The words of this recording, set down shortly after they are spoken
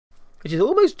which is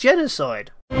almost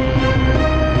genocide.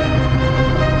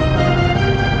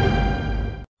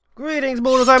 Greetings,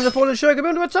 mortals, I'm the FallenShogun. I'm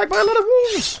under attack by a lot of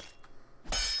wolves.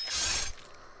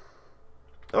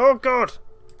 Oh god.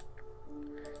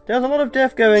 There's a lot of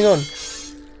death going on.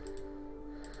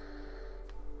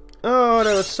 Oh,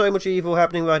 there is so much evil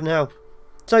happening right now.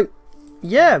 So,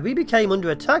 yeah, we became under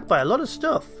attack by a lot of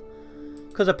stuff.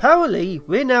 Because apparently,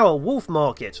 we're now a wolf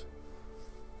market.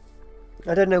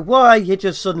 I don't know why, it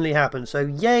just suddenly happened. So,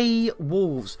 yay,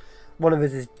 wolves. One of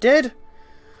us is dead.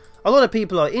 A lot of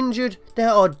people are injured.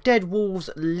 There are dead wolves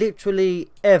literally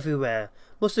everywhere.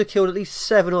 Must have killed at least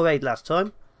 7 or 8 last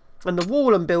time. And the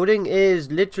wall I'm building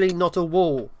is literally not a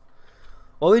wall.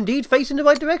 Or indeed facing the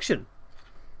right direction.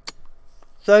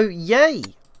 So, yay!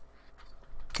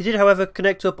 We did, however,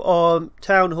 connect up our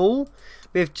town hall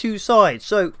with 2 sides.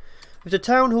 So, with the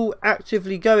town hall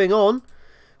actively going on,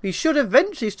 we should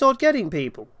eventually start getting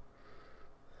people.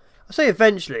 I say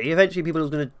eventually. Eventually people are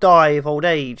going to die of old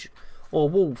age. Or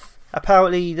wolf.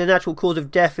 Apparently the natural cause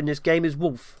of death in this game is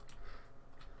wolf.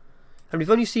 And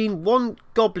we've only seen 1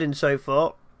 goblin so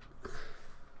far.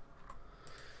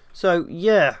 So,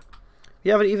 yeah.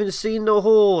 We haven't even seen the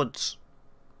hordes.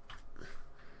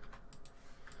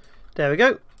 There we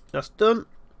go. That's done.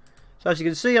 So as you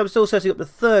can see, I'm still setting up the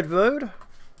 3rd road.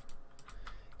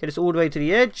 Get us all the way to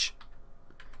the edge.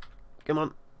 Come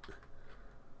on.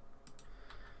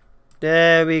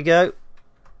 There we go.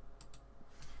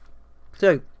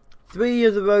 So, 3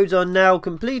 of the roads are now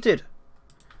completed.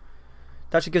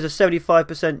 That should give us a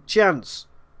 75% chance.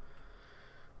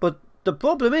 But the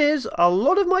problem is, a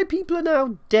lot of my people are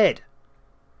now dead.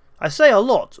 I say a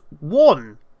lot.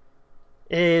 1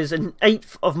 is an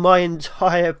 1/8 of my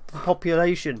entire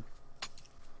population.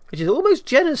 Which is almost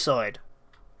genocide.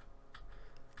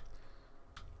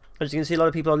 As you can see, a lot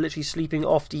of people are literally sleeping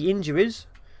off the injuries.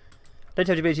 I don't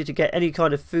have the ability to get any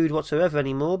kind of food whatsoever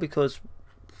anymore because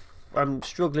I'm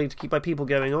struggling to keep my people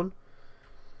going on.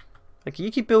 Okay,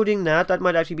 you keep building that. That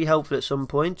might actually be helpful at some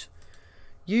point.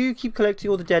 You keep collecting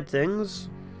all the dead things.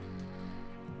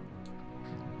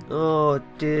 Oh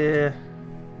dear.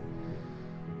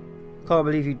 Can't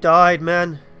believe you died,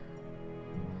 man.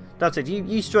 That's it.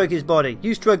 You stroke his body.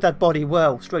 You stroke that body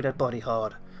well. Stroke that body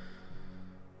hard.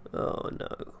 Oh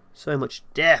no. So much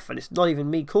death, and it's not even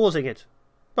me causing it.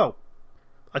 Well,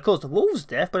 I caused the wolves'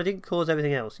 death, but I didn't cause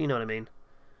everything else. You know what I mean.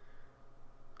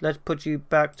 Let's put you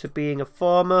back to being a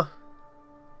farmer.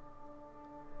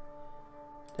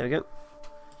 There we go.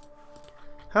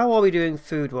 How are we doing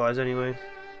food-wise, anyway?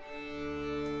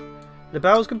 The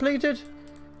barrels completed?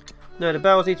 No, the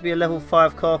barrels need to be a level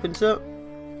 5 carpenter.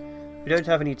 We don't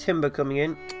have any timber coming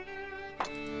in.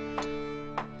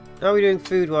 How are we doing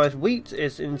food-wise? Wheat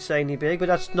is insanely big, but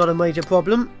that's not a major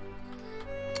problem.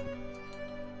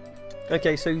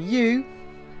 Okay, so you...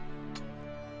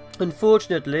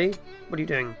 Unfortunately... What are you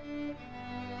doing?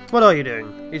 What are you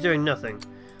doing? You're doing nothing.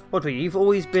 What are you? You've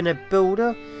always been a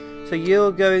builder, so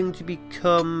you're going to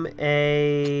become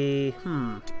a...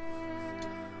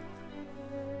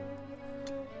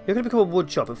 You're going to become a wood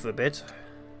chopper for a bit.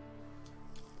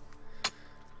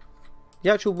 The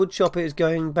actual wood chopper is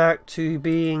going back to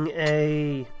being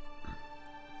a...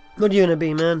 What are you going to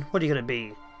be, man? What are you going to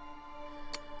be?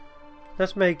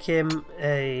 Let's make him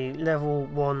a level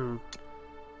 1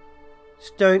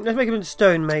 stone. Let's make him a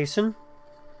stonemason.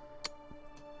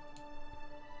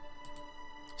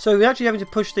 So we're actually having to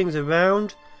push things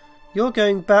around. You're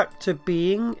going back to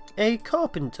being a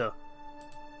carpenter.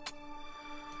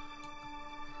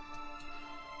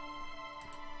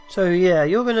 So yeah,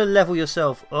 you're going to level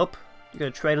yourself up. You're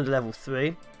going to train on to level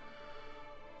 3.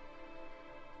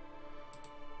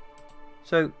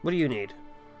 So, what do you need?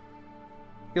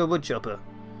 You're a wood chopper.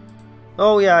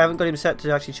 Oh yeah, I haven't got him set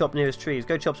to actually chop nearest trees.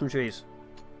 Go chop some trees.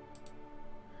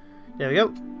 There we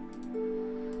go.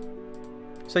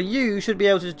 So you should be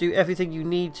able to do everything you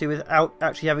need to without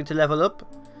actually having to level up.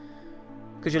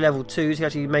 Because you're level 2, so you can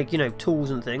actually make, you know,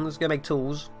 tools and things. Go make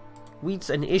tools. Wheat's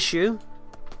an issue.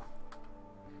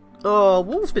 Oh,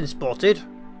 wolf's been spotted.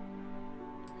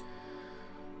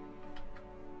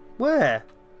 Where?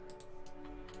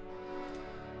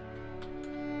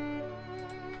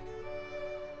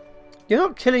 You're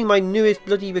not killing my newest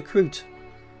bloody recruit.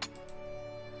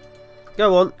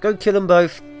 Go on, go kill them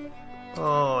both.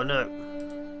 Oh no.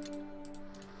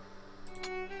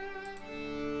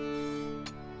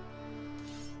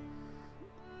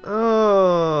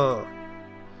 Oh,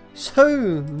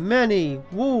 so many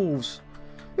wolves.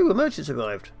 Ooh, a merchant's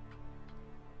arrived.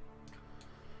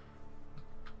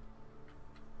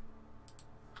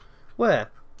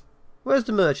 Where? Where's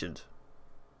the merchant?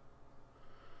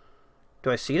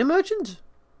 Do I see the merchant?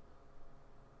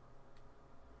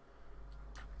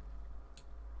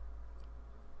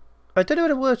 I don't know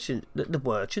where the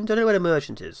merchant. Don't know where the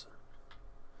merchant is.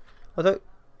 Although,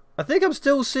 I think I'm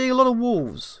still seeing a lot of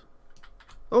wolves.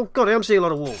 Oh god, I am seeing a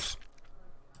lot of wolves.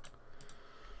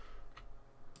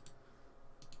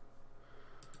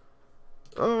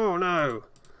 Oh no.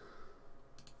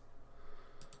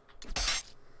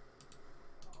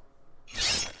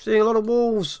 Seeing a lot of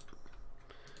wolves.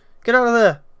 Get out of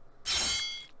there.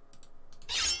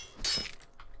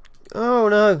 Oh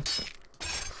no.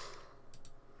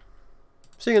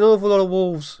 Seeing an awful lot of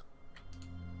wolves.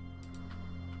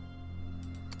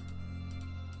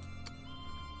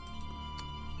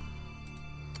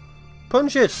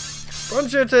 Punch it!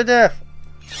 Punch it to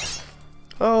death!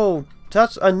 Oh,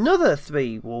 that's another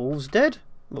 3 wolves dead.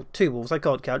 Well, 2 wolves, I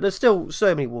can't count. There's still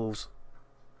so many wolves.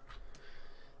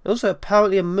 Also,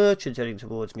 apparently a merchant heading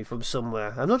towards me from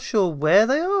somewhere. I'm not sure where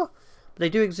they are, but they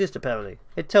do exist apparently.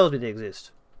 It tells me they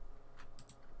exist.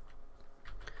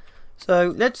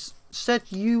 So, let's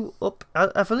set you up,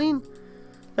 Aveline.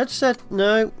 Let's set...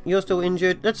 No, you're still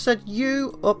injured. Let's set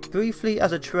you up briefly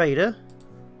as a trader.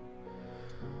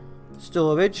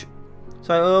 Storage.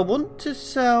 So, I want to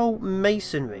sell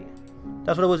masonry.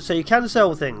 That's what I want to say. You can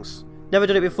sell things. Never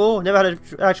done it before. Never had an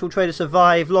actual trader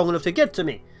survive long enough to get to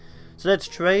me. So let's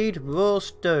trade raw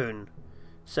stone.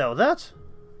 Sell that.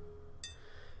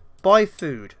 Buy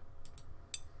food.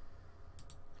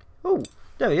 Oh,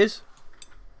 there he is.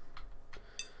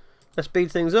 Let's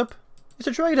speed things up. It's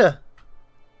a trader.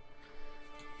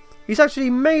 He's actually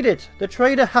made it. The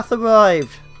trader hath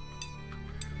arrived.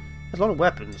 There's a lot of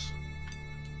weapons.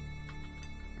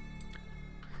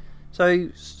 So,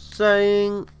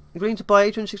 saying agreeing to buy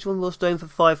 861 raw stone for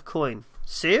 5 coin.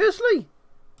 Seriously?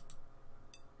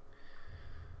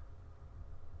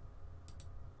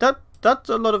 That's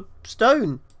a lot of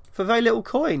stone for very little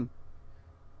coin.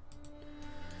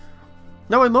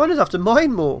 Now my miners have to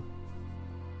mine more.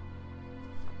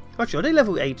 Actually, are they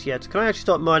level 8 yet? Can I actually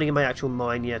start mining in my actual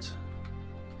mine yet?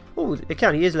 Oh, it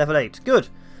can. He is level 8. Good.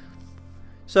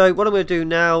 So what I'm going to do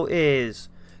now is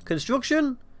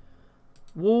construction,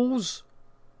 walls.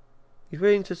 He's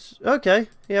willing to... Okay,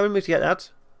 yeah, I'm willing to get that.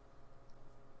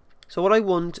 So what I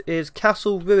want is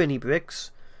castle ruiny bricks.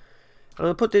 I'm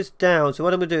going to put this down, so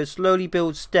what I'm going to do is slowly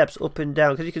build steps up and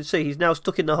down, because you can see he's now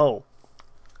stuck in the hole.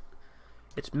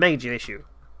 It's a major issue.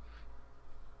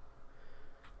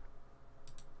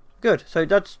 Good, so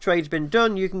that trade's been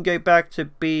done. You can go back to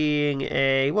being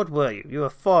a... What were you? You're a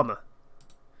farmer.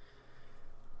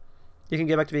 You can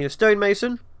go back to being a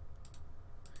stonemason.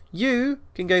 You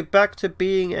can go back to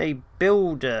being a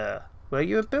builder. Were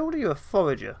you a builder? You're a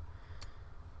forager.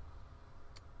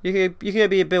 You can go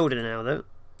be a builder now, though.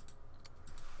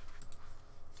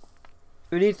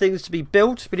 We need things to be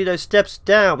built. We need those steps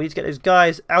down. We need to get those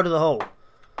guys out of the hole.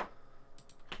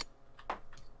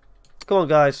 Come on,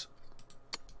 guys.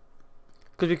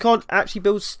 Because we can't actually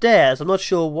build stairs. I'm not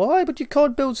sure why, but you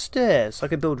can't build stairs. I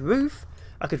could build roof.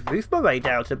 I could roof my way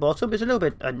down to the bottom. It's a little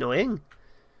bit annoying.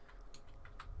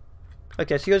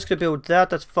 Okay, so you're just going to build that.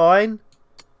 That's fine.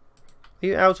 Are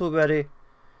you out already?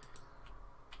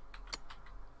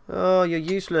 Oh, you're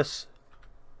useless.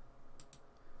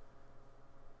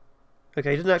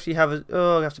 Okay, he doesn't actually have a...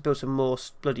 Oh, I have to build some more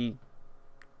bloody...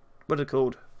 What are they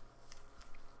called?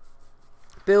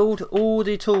 Build all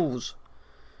the tools.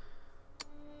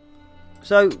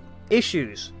 So,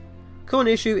 issues. Current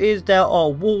issue is there are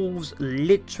wolves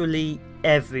literally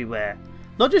everywhere.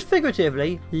 Not just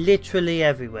figuratively, literally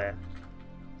everywhere.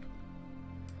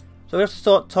 So we have to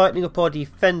start tightening up our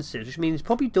defences, which means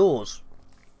probably doors.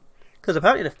 Because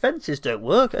apparently the fences don't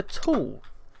work at all.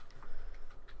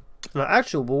 And our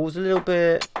actual walls are a little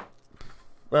bit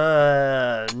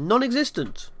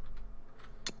non-existent.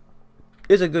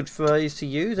 Is a good phrase to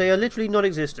use. They are literally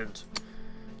non-existent.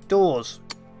 Doors.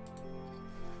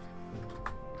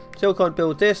 Still can't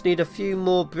build this. Need a few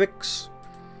more bricks.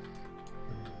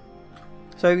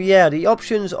 So yeah, the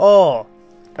options are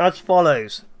as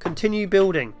follows. Continue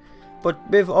building. But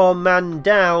with our man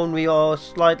down, we are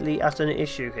slightly at an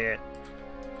issue here.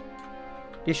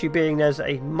 The issue being there's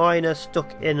a miner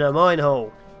stuck in a mine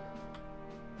hole.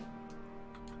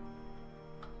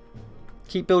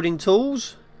 Keep building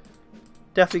tools.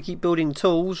 Definitely keep building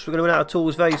tools. We're going to run out of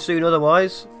tools very soon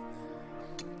otherwise.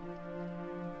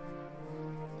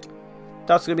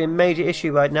 That's going to be a major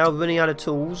issue right now, running out of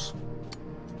tools.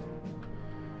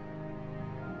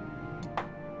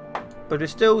 But we're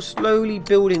still slowly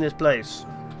building this place.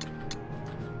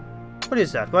 What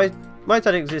is that? Why is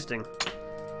that existing?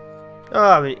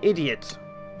 Oh, I'm an idiot.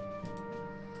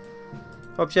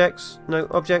 Objects. No,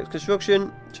 objects.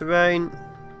 Construction. Terrain.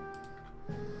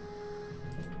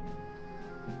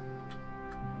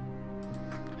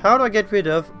 How do I get rid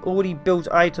of already built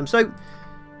items? So,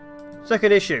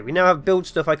 second issue. We now have built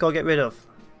stuff I can't get rid of.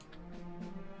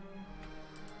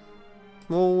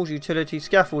 Walls, utility,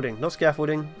 scaffolding. Not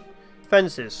scaffolding.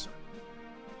 Fences.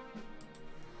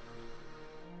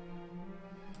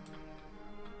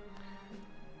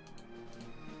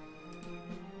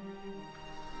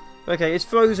 Okay, it's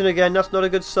frozen again. That's not a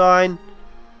good sign.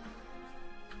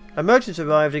 A merchant's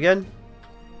arrived again.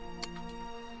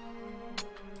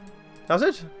 Has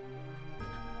it?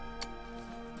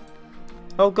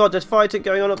 Oh god, there's fighting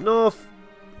going on up north.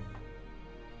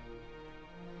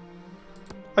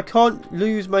 I can't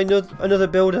lose my another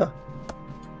builder.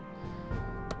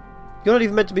 You're not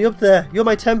even meant to be up there. You're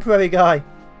my temporary guy.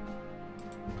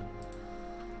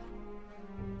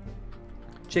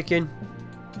 Chicken.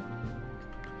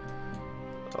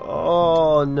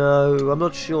 Oh no, I'm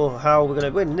not sure how we're going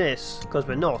to win this, because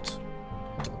we're not.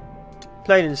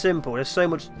 Plain and simple, there's so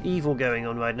much evil going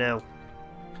on right now.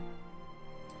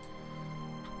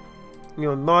 You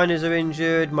know, miners are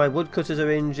injured, my woodcutters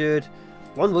are injured.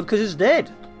 One woodcutter's dead.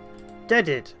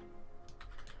 Deaded.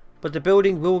 But the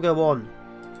building will go on.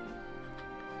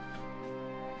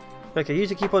 Okay, you need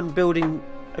to keep on building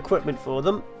equipment for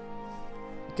them.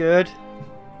 Good.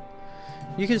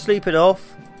 You can sleep it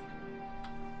off.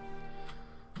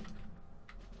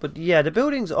 But yeah, the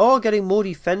buildings are getting more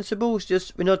defensible, it's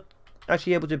just we're not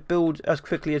actually able to build as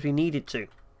quickly as we needed to.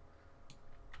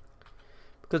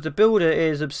 Because the builder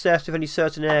is obsessed with only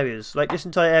certain areas. Like this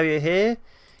entire area here,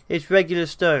 it's regular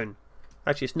stone.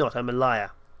 Actually it's not, I'm a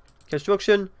liar.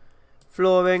 Construction,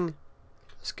 flooring,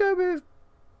 let's go with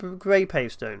grey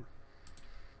pavestone.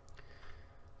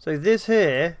 So this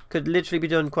here could literally be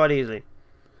done quite easily.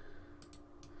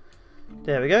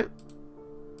 There we go.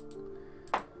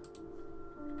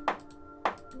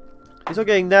 He's not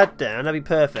getting that down, that'd be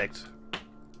perfect.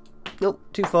 Nope,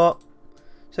 too far.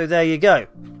 So there you go.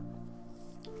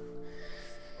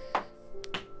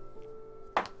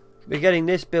 We're getting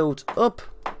this built up.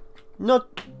 Not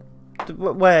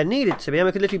where I need it to be. I mean,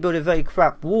 I could literally build a very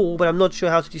crap wall, but I'm not sure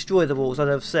how to destroy the walls, as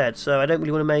I've said. So I don't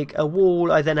really want to make a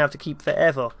wall I then have to keep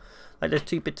forever. Like there's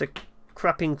 2 bits of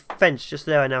crapping fence just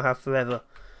there I now have forever.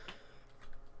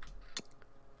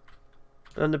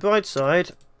 On the bright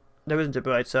side, there isn't a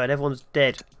bright side, everyone's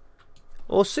dead.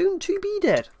 Or soon to be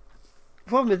dead. The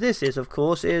problem with this is, of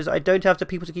course, is I don't have the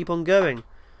people to keep on going.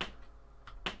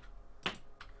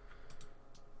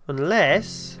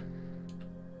 Unless...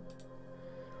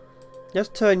 let's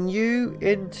turn you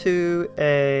into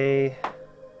a...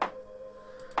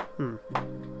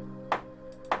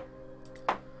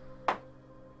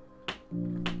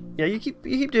 Yeah, you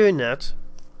keep doing that.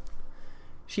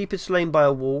 Sheep is slain by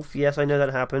a wolf. Yes, I know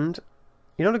that happened.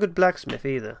 You're not a good blacksmith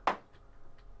either.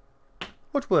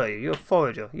 What were you? You're a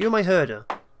forager. You're my herder.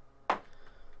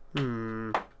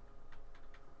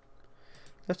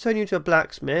 Let's turn you into a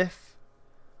blacksmith.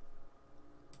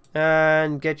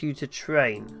 And get you to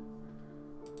train.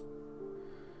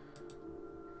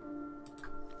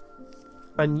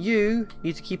 And you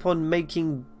need to keep on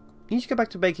making... you need to go back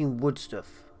to making wood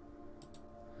stuff.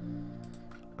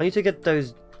 I need to get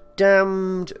those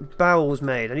damned barrels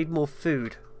made. I need more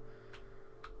food.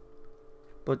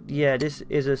 But yeah, this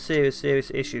is a serious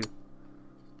issue.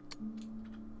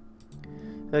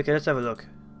 Okay, let's have a look.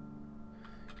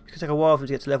 It's going to take a while for him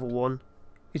to get to level 1.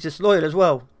 He's disloyal as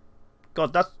well.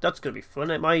 God, that's going to be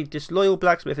fun. My disloyal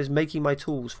blacksmith is making my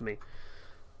tools for me.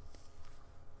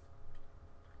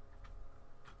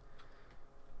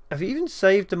 Have you even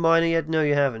saved the miner yet? No,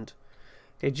 you haven't.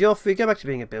 Okay, Joffrey, go back to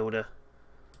being a builder.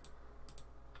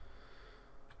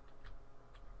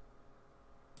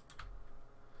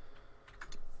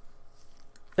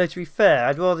 No, to be fair,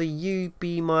 I'd rather you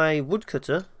be my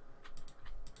woodcutter.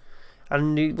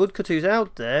 And the woodcutter who's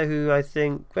out there, who I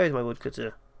think... where is my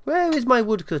woodcutter? Where is my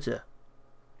woodcutter?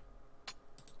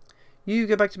 You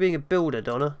go back to being a builder,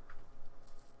 Donna.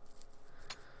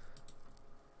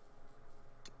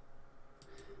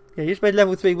 Yeah, you just made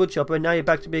level 3 woodchopper and now you're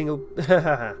back to being a...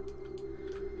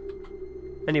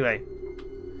 Anyway.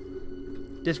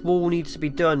 This wall needs to be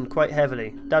done quite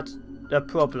heavily. That's a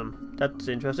problem. That's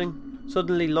interesting.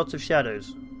 Suddenly lots of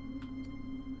shadows.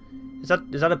 Is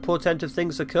that a portent of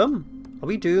things to come? Are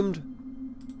we doomed?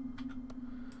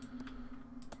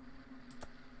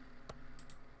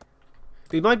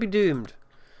 We might be doomed.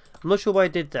 I'm not sure why I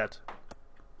did that.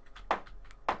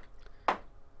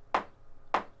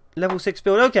 Level 6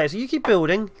 build. Okay, so you keep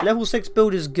building. Level 6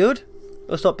 build is good.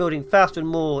 We'll start building faster and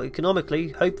more economically,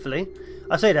 hopefully.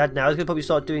 I say that now, it's going to probably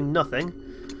start doing nothing.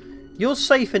 You're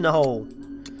safe in the hole.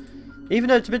 Even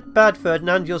though it's a bit bad,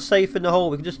 Ferdinand, you're safe in the hole.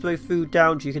 We can just throw food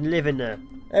down so you can live in there.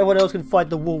 Everyone else can fight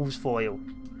the wolves for you.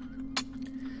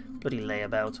 Bloody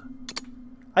layabout.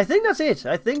 I think that's it.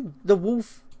 I think the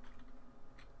wolf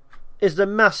is the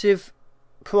massive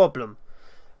problem.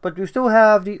 But we still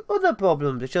have the other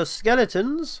problems, which are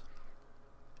skeletons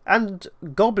and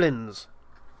goblins.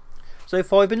 So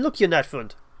far I've been lucky on that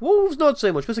front. Wolves not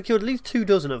so much. We've secured at least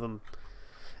 24 of them.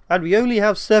 And we only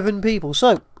have 7 people.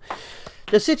 So,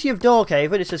 the city of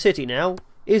Darkhaven, it's a city now,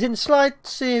 is in slight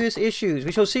serious issues.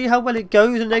 We shall see how well it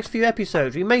goes in the next few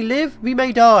episodes. We may live, we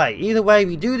may die. Either way,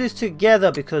 we do this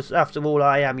together because, after all,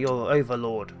 I am your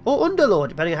overlord. Or underlord,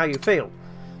 depending on how you feel.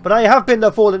 But I have been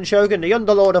the FallenShogun, the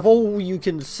underlord of all you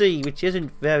can see, which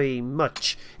isn't very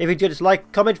much. If you just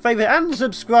like, comment, favourite, and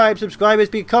subscribe, subscribers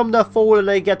become the Fallen.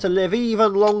 They get to live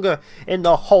even longer in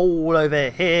the hole over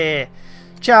here.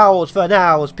 Ciao for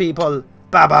nows, people.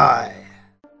 Bye-bye.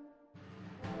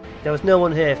 There was no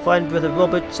one here. Find brother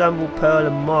Robert, Samuel, Pearl,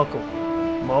 and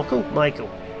Michael. Michael.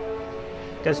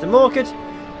 Goes to the market,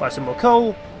 buy some more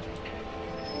coal.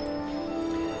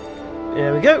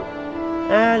 There we go.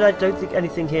 And I don't think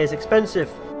anything here is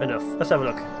expensive enough. Let's have a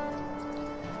look.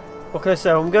 Okay,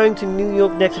 so I'm going to New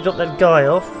York next to drop that guy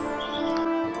off.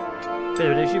 Bit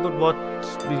of an issue, but what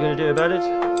are you going to do about it?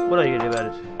 What are you going to do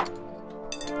about it?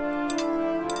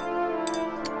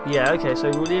 Yeah, okay, so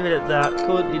we'll leave it at that.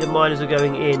 Currently the miners are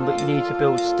going in, but you need to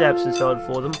build steps and so on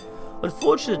for them.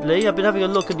 Unfortunately, I've been having a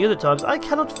look at the other times, I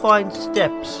cannot find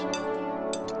steps.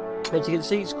 As you can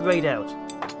see, it's greyed out.